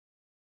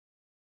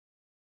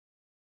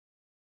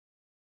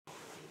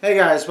Hey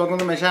guys, welcome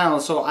to my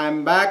channel. So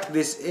I'm back.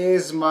 This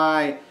is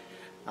my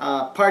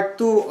part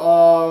 2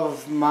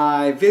 of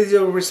my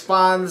video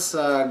response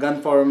gun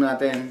forum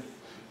natin.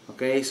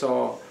 Okay,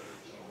 so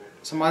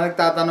sa mga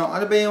nagtatanong,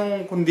 ano ba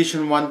yung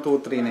condition 1,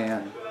 2, 3 na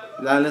yan?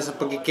 Lalo sa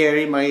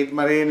pag-carry,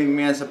 marinig mo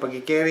yan sa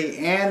pag-carry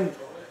and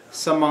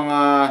sa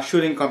mga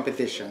shooting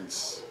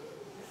competitions.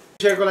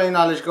 Share ko lang yung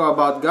knowledge ko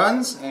about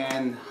guns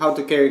and how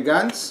to carry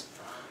guns.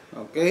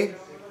 Okay.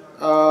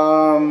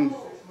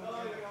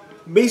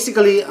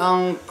 Basically,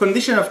 ang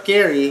condition of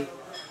carry,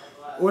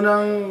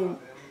 unang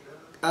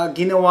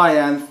ginawa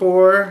yan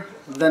for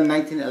the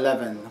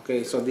 1911.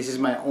 Okay, so this is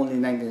my only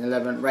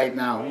 1911 right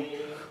now.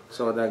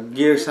 So the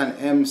Gearsan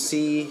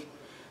MC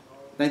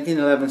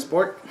 1911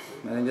 Sport,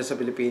 meron dyan sa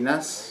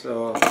Pilipinas.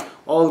 So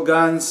all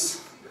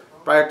guns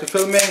prior to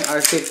filming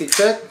are safety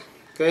check.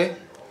 Okay.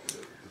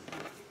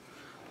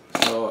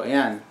 So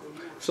ayan.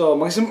 So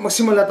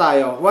magsimula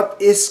tayo.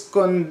 What is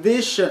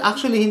condition?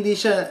 Actually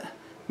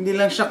hindi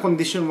lang siya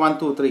condition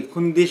 1, 2, 3.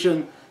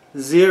 Condition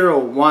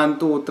 0, 1,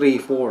 2, 3,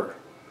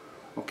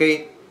 4.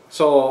 Okay?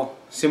 So,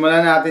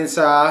 simulan natin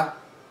sa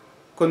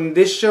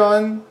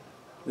condition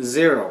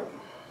 0.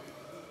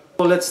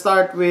 So, let's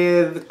start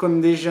with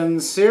condition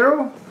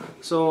 0.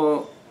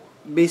 So,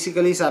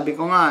 basically, sabi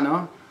ko nga,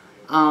 no?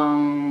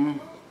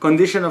 Ang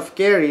condition of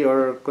carry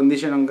or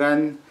condition ng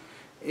gun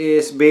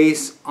is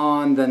based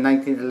on the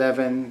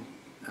 1911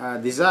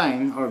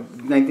 design or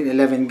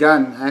 1911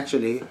 gun,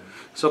 actually.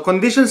 So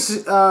condition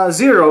 0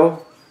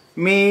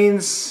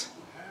 means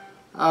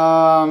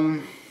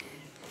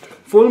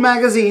full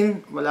magazine,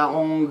 wala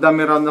akong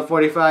dummy round na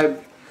 45,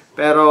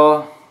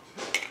 pero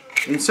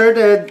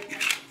inserted,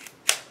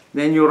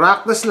 then you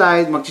rack the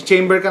slide,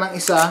 magchi-chamber ka ng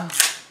isa.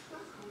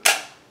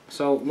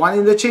 So one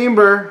in the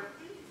chamber,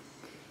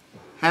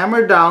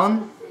 hammer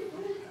down,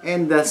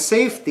 and the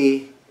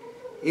safety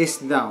is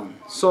down.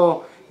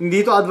 So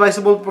hindi to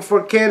advisable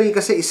for carry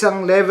kasi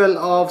isang level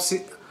of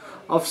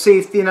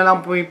safety na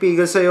lang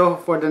pumipigil sa'yo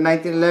for the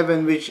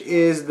 1911, which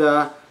is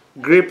the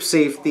grip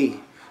safety.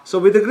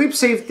 So with the grip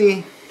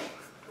safety,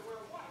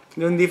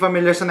 yung hindi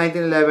familiar sa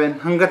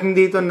 1911, hanggat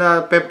hindi ito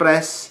na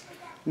pe-press,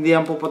 hindi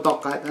yan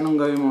puputok. Kahit anong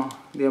gawin mo,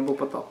 hindi yan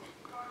puputok.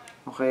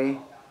 Okay?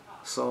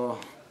 So,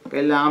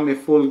 kailangan may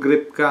full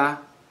grip ka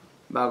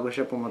bago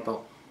siya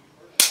pumutok.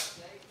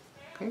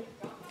 Okay?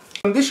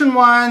 Condition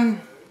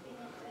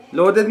 1,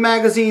 loaded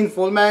magazine,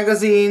 full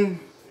magazine.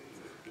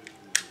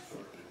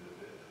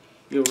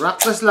 You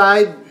rack the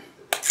slide.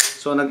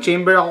 So,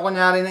 nag-chamber ako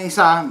kunyari ng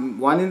isa.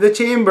 One in the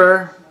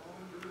chamber.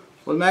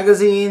 Full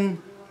magazine.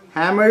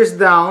 Hammer is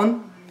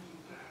down.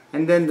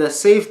 And then the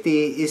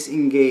safety is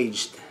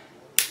engaged.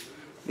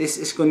 This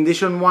is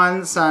condition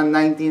 1 sa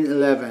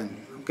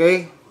 1911.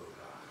 Okay?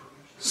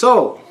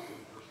 So,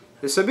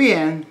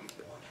 sabihin,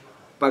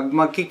 pag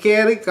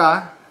magkikerry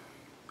ka,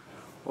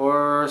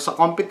 or sa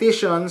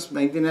competitions,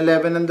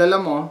 1911 ang dala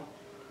mo,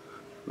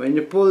 when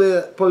you pull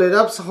it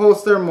up sa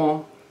holster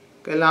mo,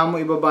 kailangan mo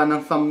ibaba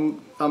ng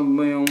thumb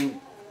mo yung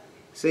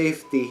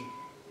safety.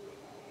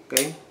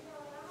 Okay?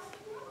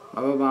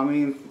 Bababa mo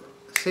yung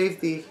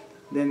safety,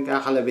 then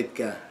kakalabit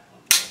ka.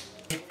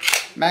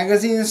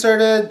 Magazine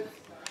inserted,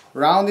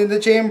 round in the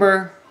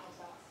chamber.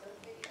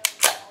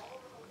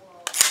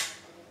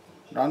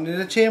 Round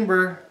in the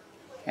chamber.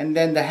 And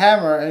then the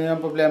hammer, ano yung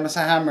problema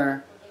sa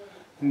hammer?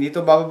 Hindi to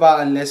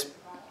bababa unless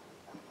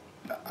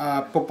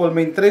pupul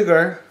mo yung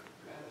trigger.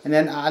 And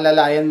then,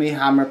 aalalayan mo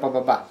yung hammer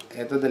pababa.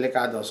 Ito,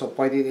 delikado. So,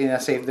 point it in a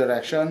safe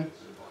direction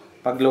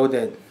pag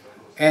loaded.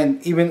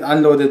 And even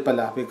unloaded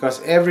pala. Because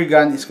every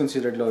gun is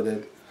considered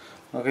loaded.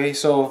 Okay,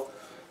 so,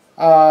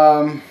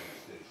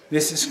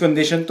 this is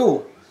condition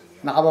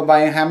 2.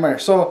 Nakababa yung hammer.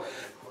 So,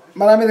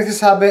 marami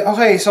nagsasabi,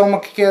 okay, so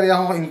magkikerry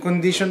ako in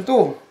condition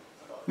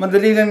 2.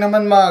 Madali lang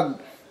naman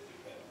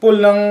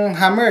mag-pull ng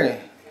hammer eh.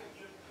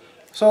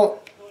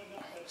 So,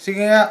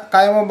 sige nga,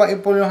 kaya mo ba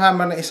i-pull yung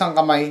hammer na isang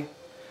kamay?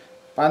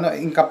 Paano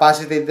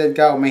incapacitated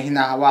ka o may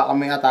hinahawakan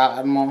mo yung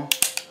atakan mo?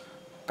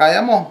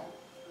 Kaya mo.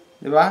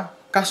 Di ba?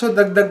 Kaso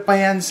dagdag pa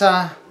yan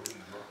sa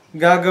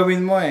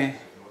gagawin mo eh.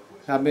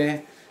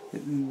 Sabi,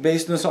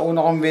 based dun sa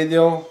una kong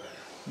video,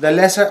 the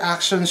lesser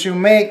actions you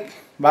make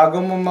bago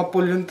mo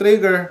ma-pull yung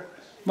trigger,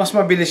 mas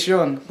mabilis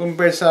yun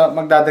compared sa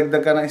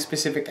magdadagdag ka ng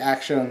specific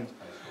action.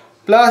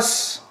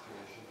 Plus,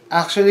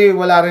 actually,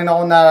 wala rin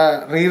ako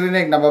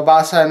naririnig,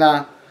 nababasa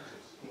na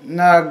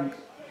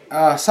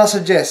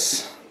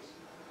sasuggest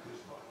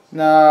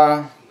na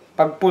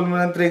pag pull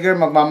mo ng trigger,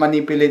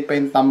 magmamanipulate pa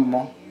yung thumb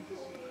mo.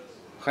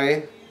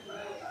 Okay?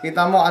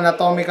 Kita mo,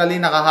 anatomically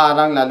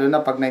nakaharang, lalo na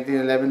pag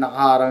 1911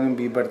 nakaharang yung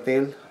beaver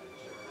tail.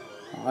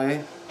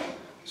 Okay?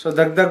 So,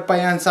 dagdag pa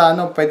yan sa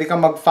pwede ka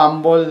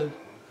mag-fumble.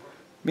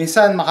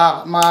 Minsan,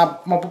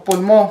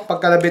 mapupull mo,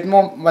 pagkalabit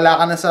mo, wala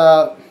ka na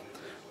sa,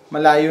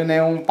 malayo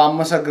na yung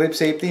palm mo sa grip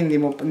safety, hindi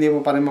mo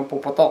pa rin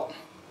mapuputok.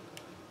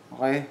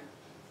 Okay?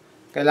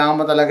 Kailangan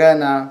mo talaga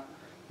na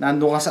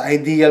nandun ka sa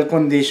ideal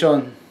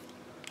condition.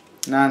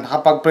 Na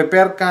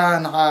nakapag-prepare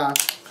ka,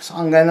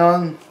 ang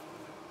ganon,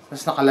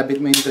 tapos nakalabit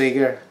mo yung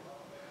trigger.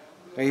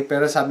 Okay,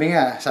 pero sabi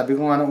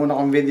ko nga nung una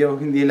kong video,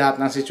 hindi lahat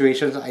ng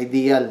situations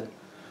ideal.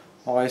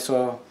 Okay,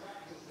 so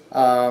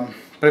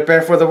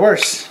prepare for the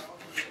worst.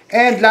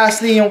 And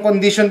lastly, yung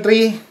condition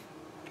 3,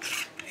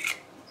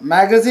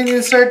 magazine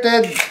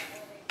inserted,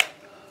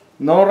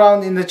 no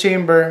round in the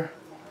chamber.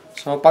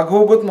 So pag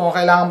hugot mo,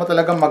 kailangan mo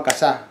talagang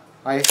magkasa.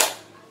 Okay?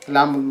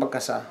 Kailangan mo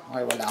magkasa.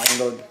 Okay, wala akong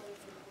load.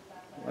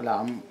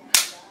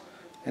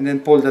 And then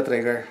pull the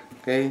trigger.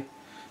 Okay?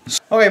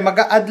 Okay,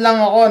 mag-a-add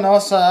lang ako no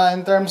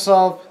in terms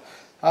of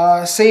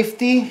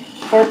safety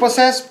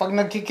purposes pag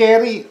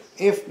nagki-carry,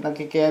 if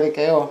nagki-carry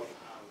kayo.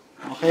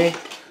 Okay?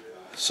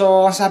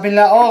 So, sabi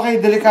nila, okay,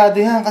 delikado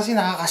yan kasi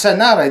nakakasa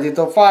na, ready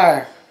to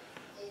fire.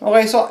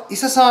 Okay, so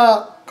isa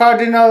sa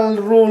cardinal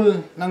rule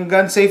ng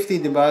gun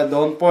safety, di ba?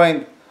 Don't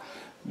point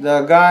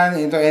the gun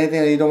into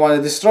anything that you don't want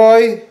to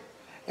destroy.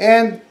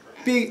 And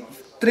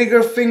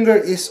trigger finger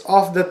is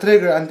off the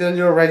trigger until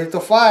you're ready to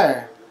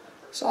fire.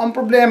 So, ang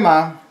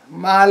problema,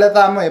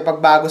 mahalata mo pag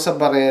bago sa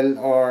barel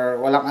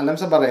or walang alam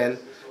sa barel,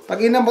 pag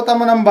inabutan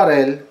mo ng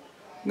barel,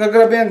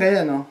 gagrabe yan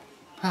ganyan, no?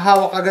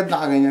 Hahawak agad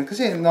na kaganyan.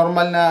 Kasi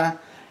normal na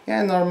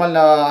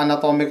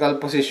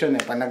anatomical position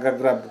pag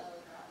nag-grab.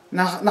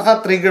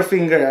 Naka-trigger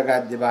finger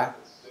agad, di ba?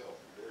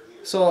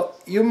 So,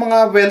 yung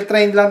mga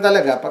well-trained lang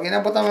talaga, pag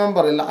inabutan mo ng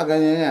barel,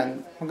 nakaganyan yan.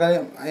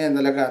 Ayan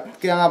talaga.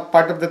 Kaya nga,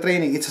 part of the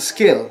training, it's a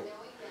skill.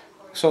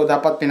 So,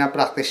 dapat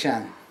pinapractice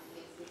yan.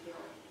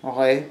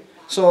 Okay?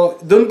 So,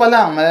 dun pa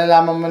lang,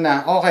 malalaman mo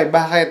na, okay,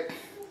 bakit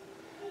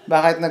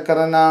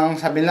nagkaroon ng,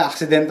 sabi nila,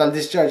 accidental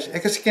discharge?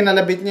 Kasi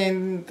kinalabit niya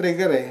yung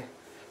trigger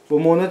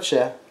Bumunot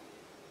siya,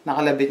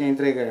 nakalabit niya yung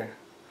trigger.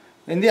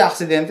 Hindi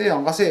aksidente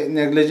yun, kasi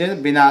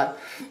negligent,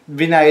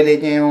 binviolate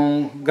niya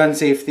yung gun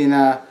safety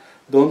na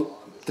don't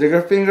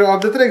trigger finger off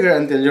the trigger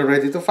until you're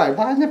ready to fire.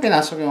 Bakit niya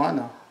pinasok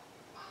yung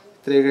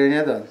trigger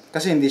niya doon?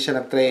 Kasi hindi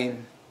siya nag-train,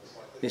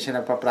 hindi siya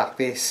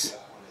nagpa-practice.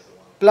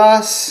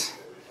 Plus,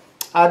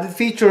 added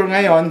feature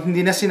ngayon,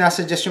 hindi na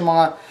sinasuggest yung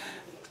mga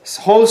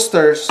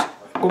holsters.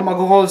 Kung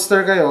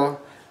mag-holster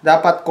kayo,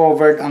 dapat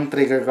covered ang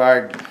trigger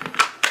guard.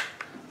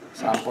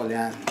 Sample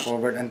yan,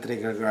 covered ang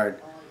trigger guard.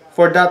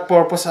 For that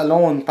purpose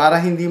alone,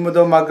 para hindi mo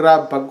daw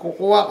mag-grab. Pag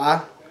kukuha ka,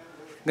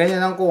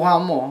 ganyan ang kuha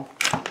mo.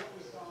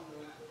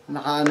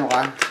 Nakaano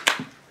ka.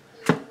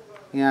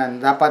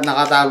 Yan, dapat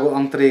nakatago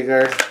ang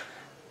trigger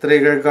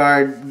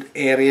guard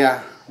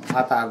area.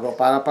 Nakatago.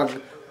 Para pag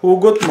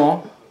hugot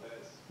mo,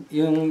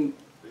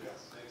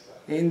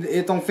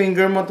 itong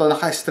finger mo to,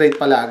 naka-straight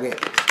palagi.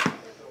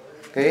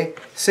 Okay?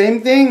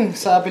 Same thing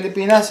sa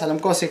Pilipinas. Alam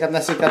ko, sikat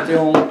na sikat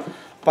yung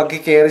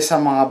pag-carry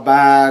sa mga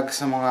bag,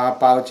 sa mga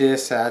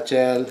pouches,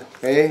 satchel.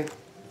 Okay?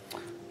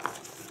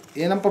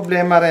 Yan ang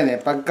problema rin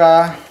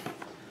Pagka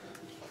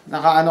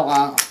nakaano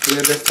ka,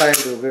 Clearest Fire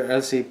Ruger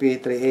LCP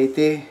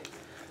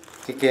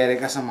 380, kikerry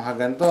ka sa mga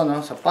ganito,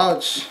 no? Sa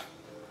pouch.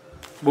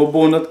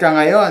 Bubunot ka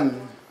ngayon.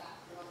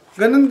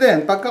 Ganun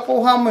din.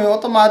 Pagkakuha mo yung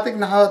automatic,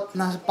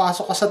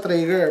 nakapasok ka sa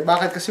trigger.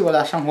 Bakit? Kasi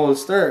wala siyang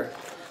holster.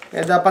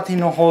 Kaya dapat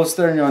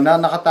hino-holster nyo na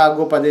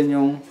nakatago pa din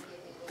yung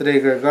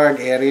trigger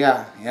guard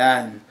area.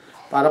 Yan.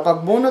 Para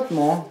pag bunot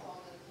mo,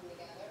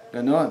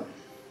 ganun.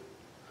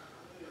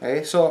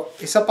 Okay? So,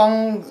 isa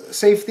pang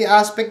safety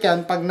aspect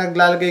yan, pag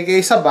naglalagay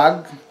kayo sa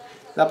bag,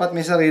 dapat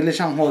may sarili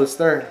siyang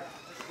holster.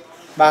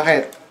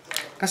 Bakit?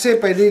 Kasi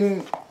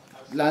pwedeng,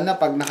 lalo na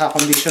pag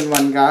naka-condition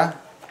 1 ka,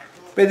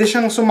 pwede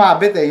siyang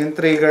sumabit yung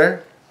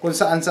trigger, kung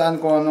saan-saan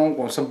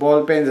kung sa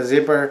ballpen, sa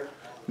zipper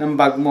ng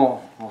bag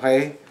mo.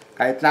 Okay?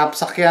 Kahit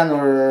knapsack yan,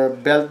 or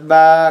belt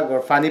bag,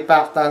 or fanny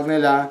pack tag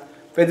nila,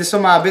 pwede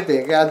sumabit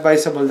Kaya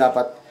advisable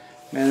dapat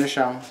meron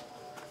siyang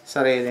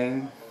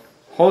sariling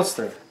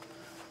holster.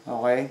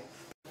 Okay?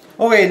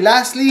 Okay,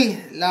 lastly,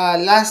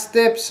 last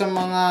tip sa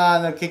mga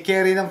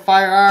nagkikerry ng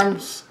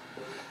firearms.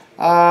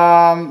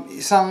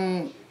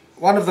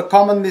 One of the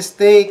common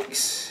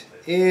mistakes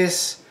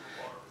is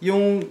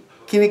yung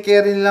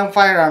kinikerry nilang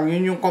firearm,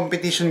 yun yung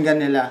competition gun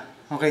nila.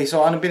 Okay,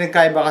 so anong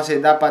pinagkaiba kasi?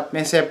 Dapat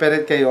may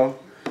separate kayo.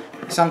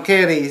 Isang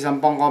carry, isang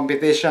pang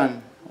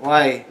competition.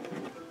 Why?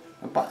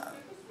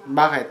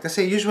 Bakit?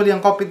 Kasi usually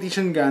ang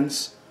competition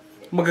guns,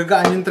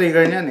 magagaan yung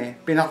trigger niyan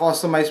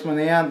Pina-customize mo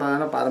na yan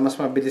para mas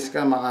mabilis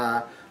ka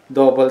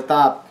double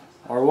tap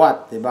or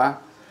what, 'di ba?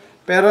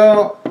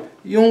 Pero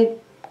yung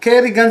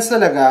carry guns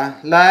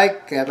talaga,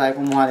 kaya tayo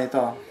kumuha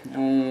nito,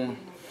 yung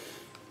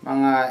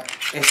mga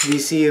SD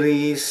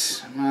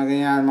series, mga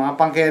ganyan, mga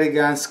pang carry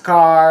guns,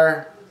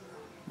 car,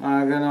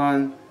 mga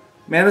ganon.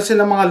 Meron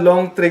silang mga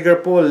long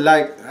trigger pull,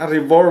 like a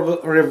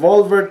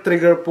revolver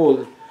trigger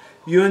pull.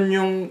 Yun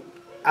yung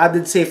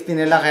added safety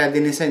nila, kaya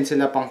dinesign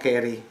sila pang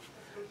carry.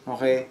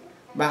 Okay?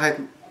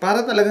 Bakit?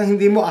 Para talagang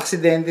hindi mo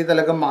aksidente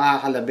talagang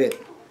makakalabit.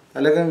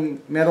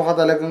 Talagang, meron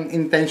ka talagang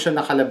intention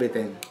na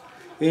kalabitin.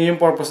 Yun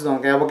yung purpose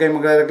doon. Kaya huwag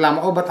kayong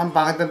magreklamo, ba't ang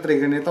pangit ng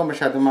trigger nito?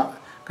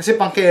 Kasi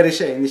pang carry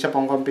siya hindi siya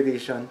pang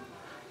competition.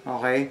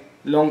 Okay?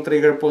 Long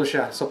trigger pull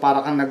siya. So,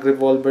 para kang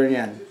nag-revolver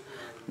niyan.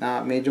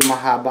 Na medyo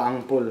mahaba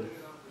ang pull.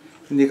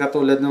 Hindi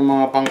katulad ng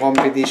mga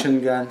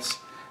pang-competition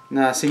guns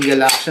na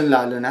single action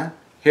lalo na.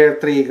 Hair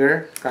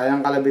trigger.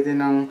 Kayang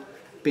kalabitin ng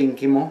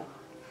pinky mo.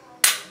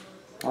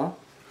 Oh,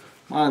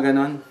 mga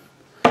ganon.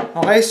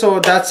 Okay, so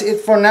that's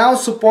it for now.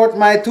 Support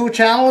my two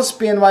channels,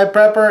 PNY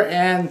Prepper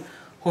and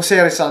Jose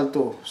Rizal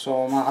 2.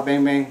 So mga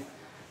kabeng-beng,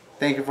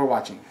 thank you for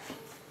watching.